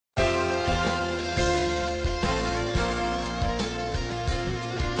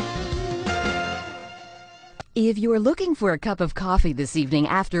If you're looking for a cup of coffee this evening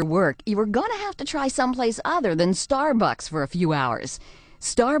after work, you're gonna have to try someplace other than Starbucks for a few hours.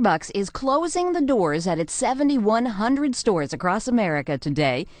 Starbucks is closing the doors at its 7,100 stores across America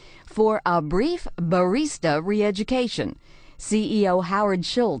today for a brief barista re-education. CEO Howard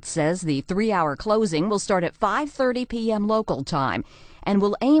Schultz says the 3-hour closing will start at 5:30 p.m. local time and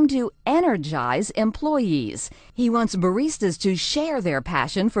will aim to energize employees. He wants baristas to share their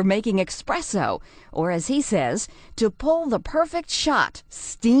passion for making espresso, or as he says, to pull the perfect shot,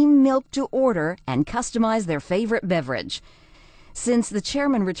 steam milk to order, and customize their favorite beverage. Since the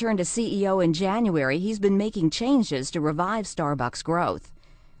chairman returned as CEO in January, he's been making changes to revive Starbucks growth.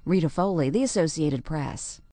 Rita Foley, The Associated Press.